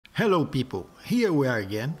Hello people, here we are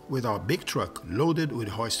again with our big truck loaded with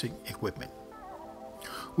hoisting equipment.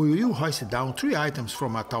 We will hoist down 3 items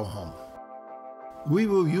from our townhome. We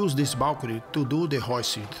will use this balcony to do the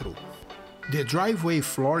hoisting through. The driveway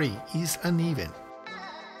flooring is uneven.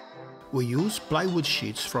 We use plywood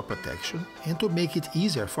sheets for protection and to make it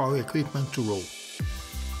easier for our equipment to roll.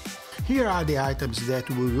 Here are the items that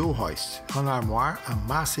we will hoist: an armoire, a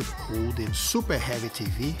massive old and super heavy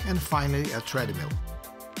TV, and finally a treadmill.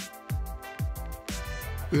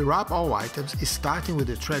 We wrap all items starting with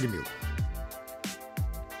the treadmill.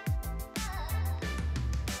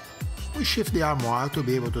 We shift the armoire to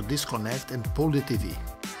be able to disconnect and pull the TV.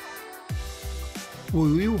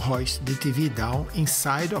 We will hoist the TV down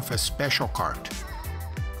inside of a special cart.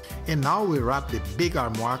 And now we wrap the big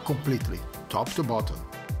armoire completely, top to bottom.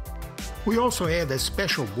 We also add a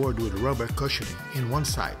special board with rubber cushioning in one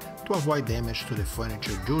side to avoid damage to the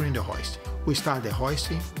furniture during the hoist. We start the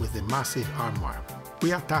hoisting with the massive armoire.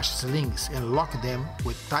 We attach slings and lock them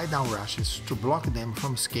with tie-down ratchets to block them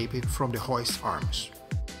from escaping from the hoist arms.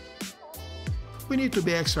 We need to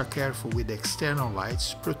be extra careful with the external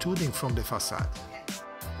lights protruding from the facade.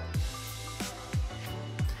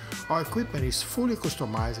 Our equipment is fully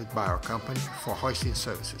customized by our company for hoisting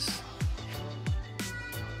services.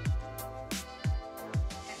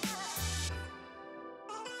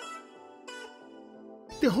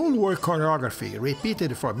 The whole work choreography,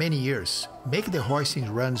 repeated for many years, make the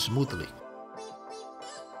hoisting run smoothly.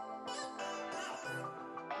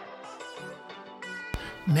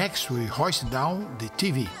 Next, we hoist down the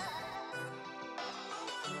TV.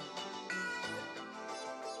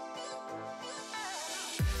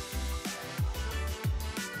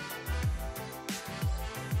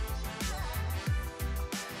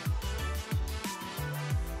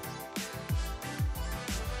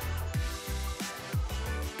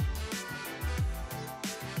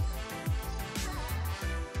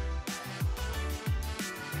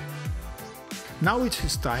 Now it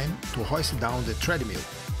is time to hoist down the treadmill.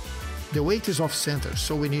 The weight is off center,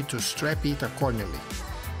 so we need to strap it accordingly.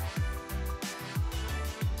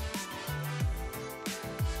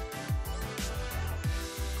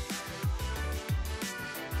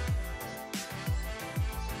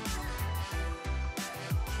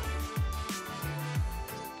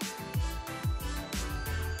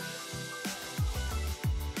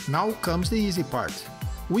 Now comes the easy part.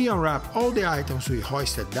 We unwrap all the items we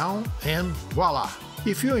hoisted down and voila!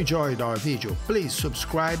 If you enjoyed our video, please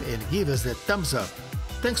subscribe and give us the thumbs up.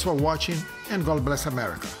 Thanks for watching and God bless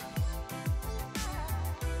America.